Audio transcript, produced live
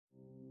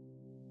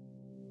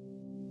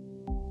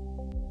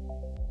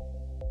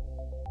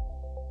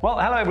Well,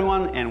 hello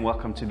everyone, and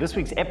welcome to this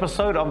week's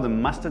episode of the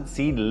Mustard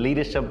Seed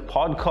Leadership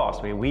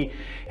Podcast, where we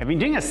have been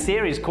doing a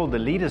series called The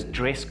Leader's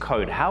Dress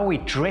Code, how we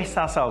dress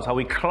ourselves, how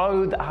we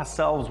clothe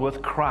ourselves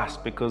with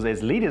Christ, because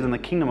as leaders in the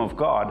kingdom of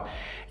God,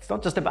 it's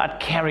not just about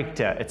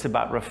character, it's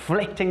about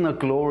reflecting the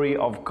glory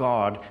of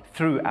God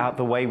throughout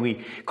the way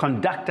we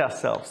conduct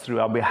ourselves, through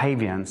our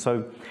behavior. And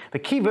so the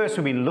key verse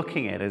we've been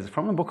looking at is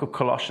from the book of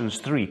Colossians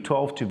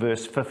 3:12 to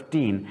verse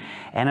 15.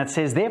 And it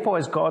says, "Therefore,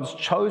 as God's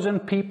chosen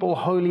people,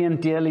 holy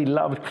and dearly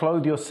loved,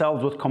 clothe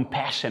yourselves with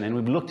compassion." And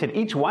we've looked at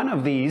each one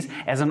of these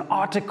as an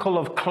article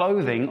of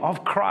clothing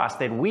of Christ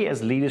that we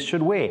as leaders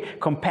should wear.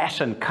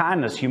 Compassion,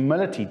 kindness,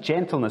 humility,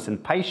 gentleness,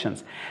 and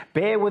patience.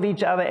 Bear with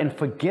each other and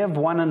forgive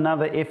one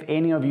another if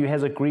any of you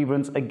has a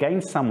grievance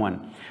against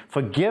someone.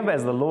 Forgive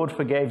as the Lord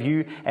forgave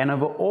you, and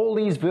over all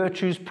these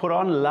virtues put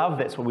on love.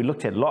 That's what we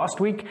looked at last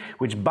week,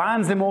 which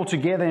binds them all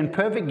together in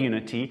perfect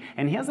unity.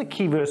 And here's the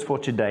key verse for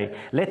today.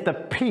 "Let the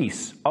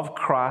peace of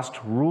Christ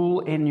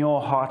rule in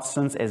your hearts,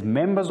 since as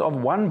members of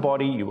one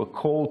body you were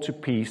called to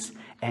peace,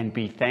 and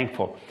be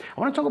thankful." I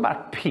want to talk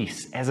about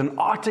peace as an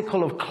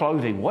article of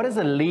clothing. What does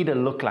a leader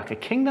look like? A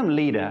kingdom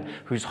leader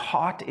whose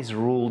heart is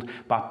ruled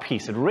by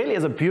peace. It really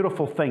is a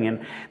beautiful thing.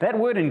 And that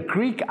word in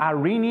Greek,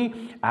 irene,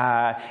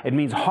 it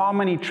means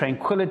harmony,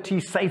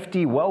 tranquility,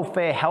 safety,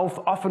 welfare, health,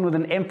 often with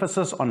an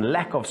emphasis on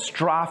lack of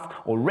strife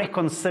or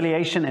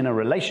reconciliation in a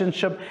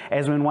relationship,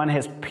 as when one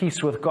has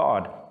peace with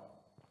God.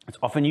 It's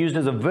often used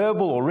as a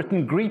verbal or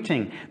written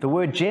greeting. The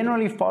word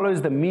generally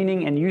follows the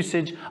meaning and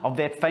usage of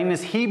that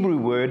famous Hebrew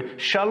word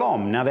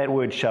shalom. Now that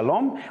word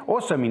shalom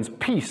also means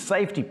peace,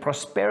 safety,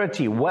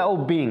 prosperity,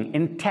 well-being,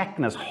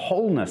 intactness,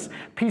 wholeness.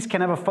 Peace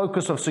can have a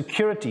focus of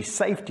security,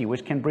 safety,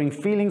 which can bring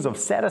feelings of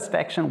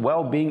satisfaction,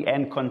 well-being,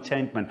 and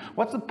contentment.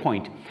 What's the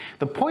point?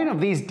 The point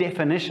of these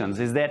definitions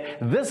is that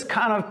this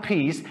kind of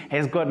peace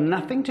has got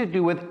nothing to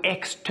do with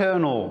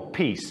external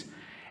peace.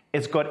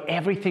 It's got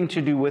everything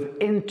to do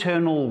with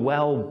internal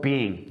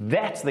well-being.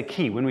 That's the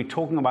key when we're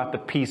talking about the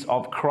peace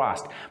of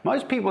Christ.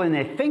 Most people in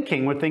their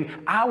thinking would think,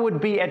 I would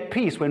be at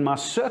peace when my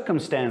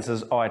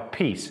circumstances are at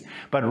peace.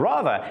 But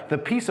rather, the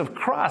peace of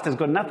Christ has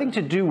got nothing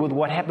to do with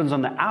what happens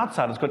on the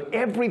outside. It's got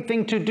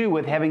everything to do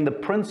with having the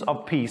Prince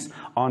of Peace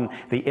on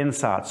the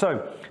inside.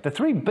 So, the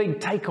three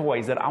big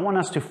takeaways that I want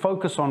us to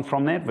focus on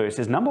from that verse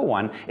is, number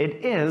one,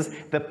 it is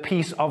the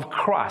peace of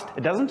Christ.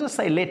 It doesn't just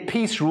say, let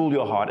peace rule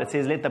your heart. It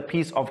says, let the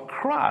peace of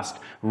Christ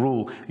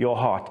rule your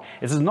heart.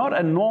 This is not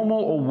a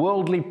normal or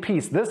worldly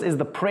peace. This is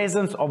the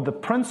presence of the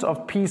Prince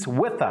of Peace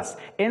with us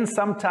in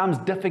sometimes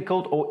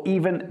difficult or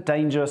even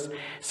dangerous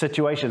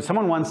situations.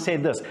 Someone once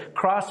said this: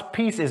 Christ's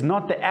peace is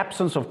not the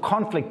absence of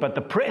conflict, but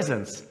the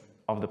presence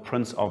of the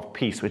Prince of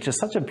Peace, which is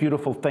such a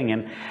beautiful thing.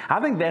 And I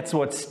think that's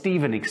what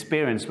Stephen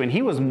experienced when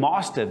he was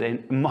martyred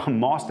in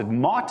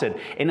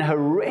a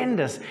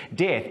horrendous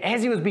death.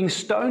 As he was being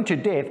stoned to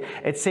death,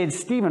 it said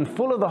Stephen,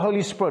 full of the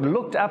Holy Spirit,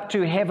 looked up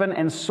to heaven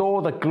and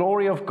saw the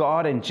glory of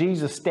God and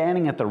Jesus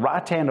standing at the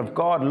right hand of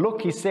God.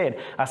 "Look," he said,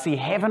 "I see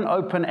heaven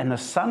open and the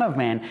Son of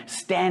Man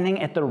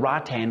standing at the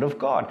right hand of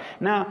God."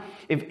 Now,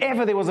 if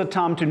ever there was a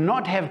time to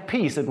not have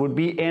peace, it would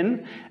be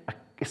in a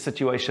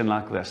situation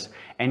like this.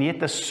 And yet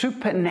the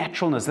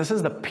supernaturalness, this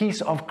is the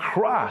peace of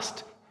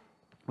Christ,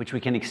 which we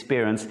can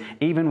experience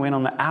even when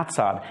on the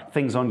outside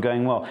things aren't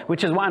going well.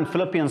 Which is why in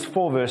Philippians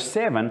 4 verse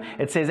 7,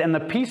 it says, "And the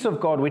peace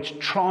of God which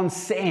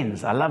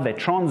transcends," I love that,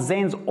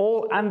 transcends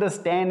all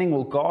understanding,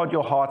 will guard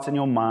your hearts and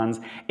your minds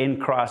in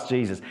Christ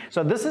Jesus.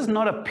 So this is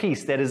not a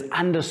peace that is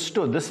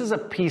understood. This is a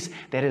peace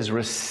that is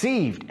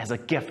received as a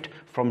gift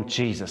from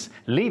Jesus.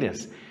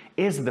 Leaders,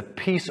 is the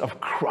peace of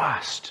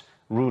Christ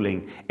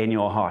ruling in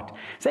your heart.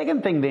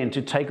 Second thing then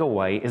to take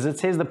away is it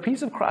says the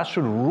peace of Christ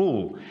should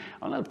rule.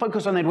 I want to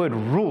focus on that word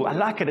rule. I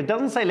like it. It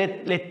doesn't say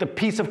let the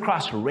peace of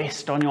Christ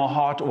rest on your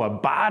heart or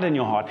abide in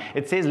your heart.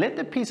 It says let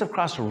the peace of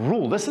Christ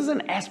rule. This is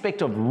an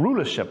aspect of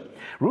rulership.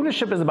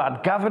 Rulership is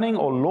about governing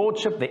or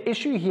lordship. The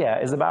issue here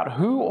is about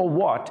who or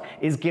what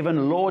is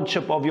given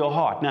lordship of your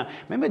heart. Now,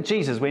 remember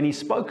Jesus, when he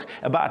spoke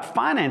about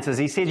finances,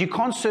 he said you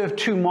can't serve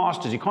two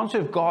masters. You can't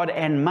serve God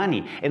and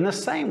money. In the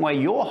same way,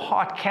 your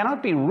heart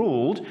cannot be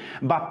ruled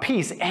by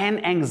peace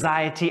and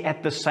anxiety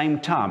at the same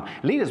time.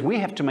 Leaders, we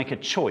have to make a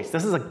choice.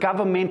 This is a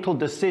governmental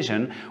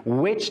decision.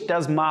 Which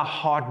does my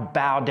heart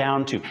bow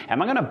down to?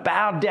 Am I going to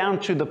bow down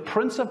to the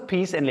Prince of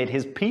Peace and let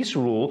his peace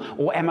rule,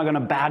 or am I going to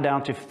bow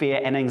down to fear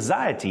and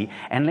anxiety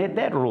and let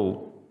that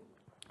rule?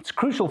 It's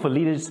crucial for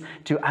leaders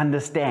to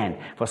understand.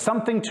 For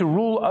something to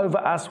rule over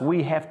us,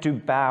 we have to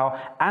bow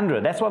under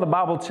it. That's what the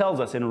Bible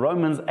tells us in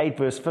Romans 8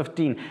 verse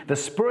 15. The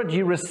Spirit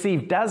you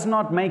receive does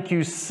not make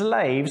you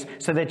slaves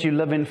so that you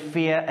live in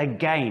fear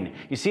again.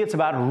 You see, it's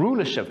about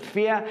rulership,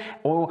 fear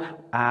or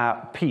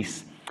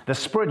peace. The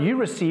Spirit you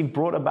received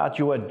brought about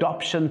your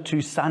adoption to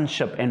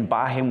sonship, and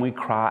by Him we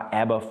cry,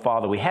 Abba,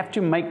 Father. We have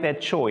to make that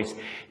choice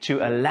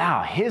to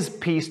allow His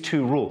peace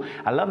to rule.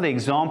 I love the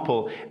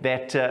example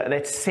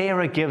that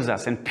Sarah gives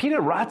us. And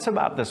Peter writes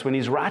about this when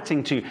he's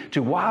writing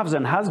to wives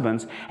and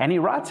husbands. And he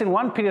writes in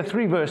 1 Peter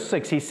 3 verse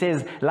 6, he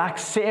says, like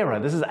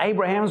Sarah, this is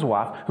Abraham's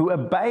wife, who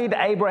obeyed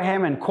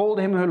Abraham and called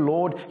him her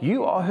Lord,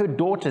 you are her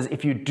daughters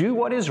if you do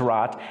what is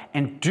right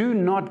and do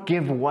not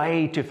give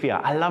way to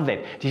fear. I love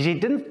that. She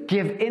didn't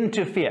give in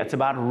to fear. It's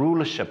about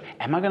rulership.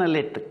 Am I going to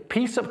let the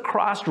peace of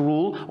Christ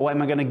rule, or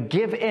am I going to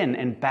give in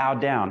and bow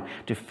down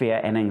to fear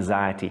and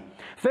anxiety?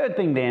 Third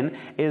thing then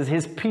is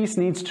His peace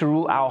needs to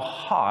rule our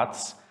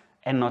hearts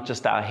and not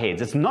just our heads.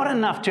 It's not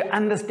enough to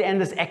understand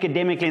this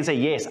academically and say,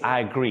 yes, I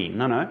agree.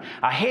 No.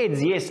 Our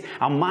heads, yes,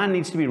 our mind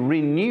needs to be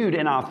renewed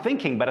in our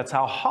thinking, but it's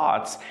our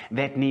hearts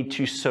that need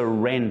to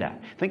surrender.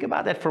 Think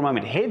about that for a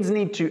moment. Heads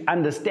need to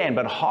understand,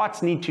 but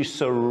hearts need to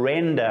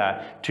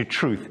surrender to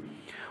truth.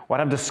 What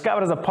I've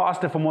discovered as a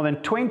pastor for more than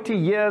 20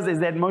 years is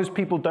that most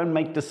people don't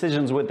make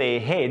decisions with their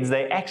heads.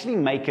 They actually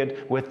make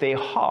it with their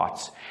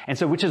hearts. And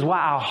so, which is why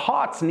our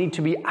hearts need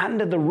to be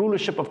under the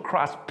rulership of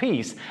Christ's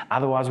peace.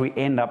 Otherwise, we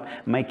end up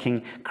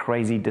making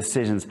crazy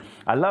decisions.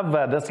 I love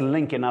this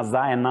link in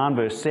Isaiah 9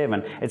 verse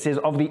 7. It says,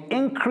 of the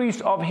increase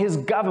of His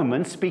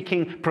government,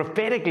 speaking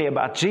prophetically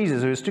about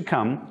Jesus who is to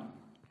come,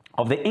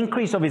 of the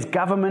increase of His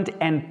government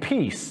and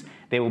peace,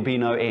 there will be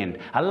no end.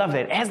 I love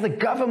that. As the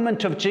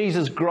government of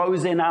Jesus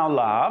grows in our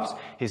lives,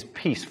 His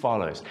peace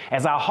follows.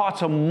 As our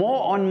hearts are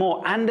more and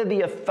more under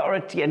the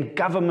authority and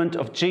government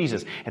of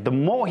Jesus, and the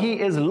more He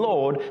is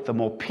Lord, the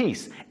more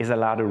peace is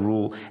allowed to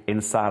rule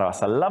inside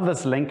us. I love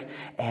this link.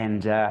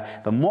 And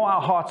the more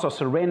our hearts are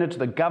surrendered to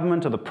the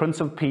government of the Prince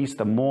of Peace,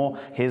 the more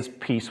His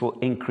peace will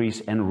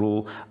increase and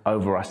rule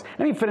over us.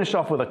 Let me finish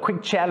off with a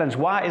quick challenge.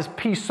 Why is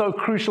peace so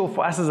crucial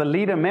for us as a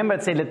leader? Remember,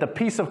 it said, let the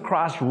peace of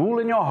Christ rule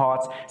in your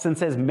hearts,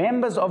 since as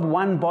members of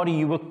one body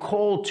you were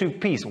called to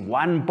peace.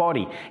 One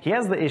body.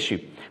 Here's the issue.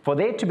 For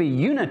there to be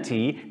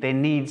unity, there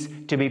needs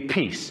to be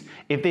peace.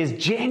 If there's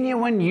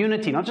genuine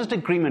unity, not just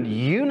agreement,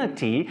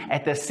 unity,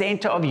 at the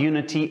center of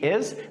unity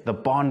is the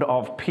bond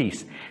of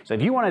peace. So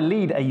if you want to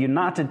lead a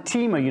united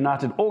team, a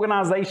united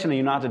organization, a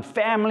united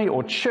family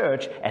or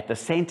church, at the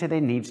center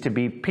there needs to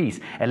be peace.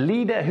 A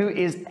leader who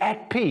is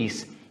at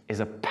peace is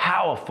a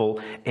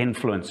powerful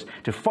influence.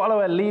 To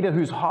follow a leader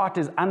whose heart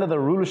is under the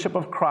rulership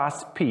of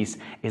Christ's peace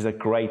is a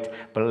great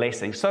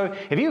blessing. So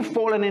if you've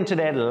fallen into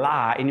that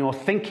lie in your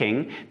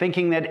thinking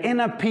that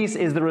inner peace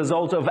is the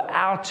result of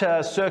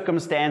outer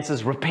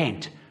circumstances,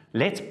 repent.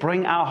 Let's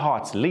bring our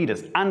hearts,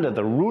 leaders, under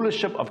the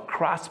rulership of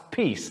Christ's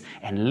peace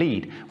and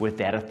lead with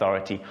that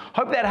authority.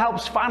 Hope that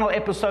helps. Final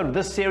episode of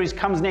this series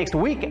comes next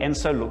week, and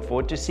so look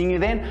forward to seeing you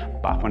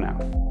then. Bye for now.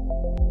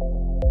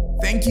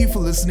 Thank you for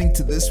listening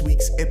to this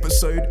week's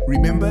episode.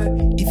 Remember,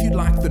 if you'd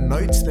like the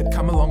notes that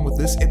come along with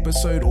this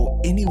episode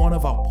or any one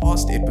of our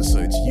past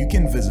episodes, you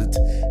can visit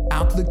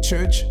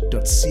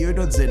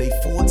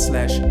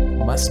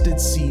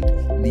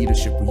outlookchurch.co.za/mustardseed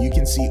leadership, where you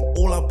can see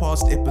all our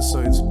past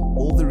episodes,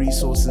 all the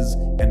resources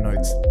and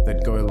notes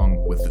that go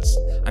along with this.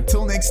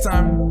 Until next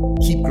time,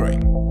 keep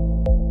growing.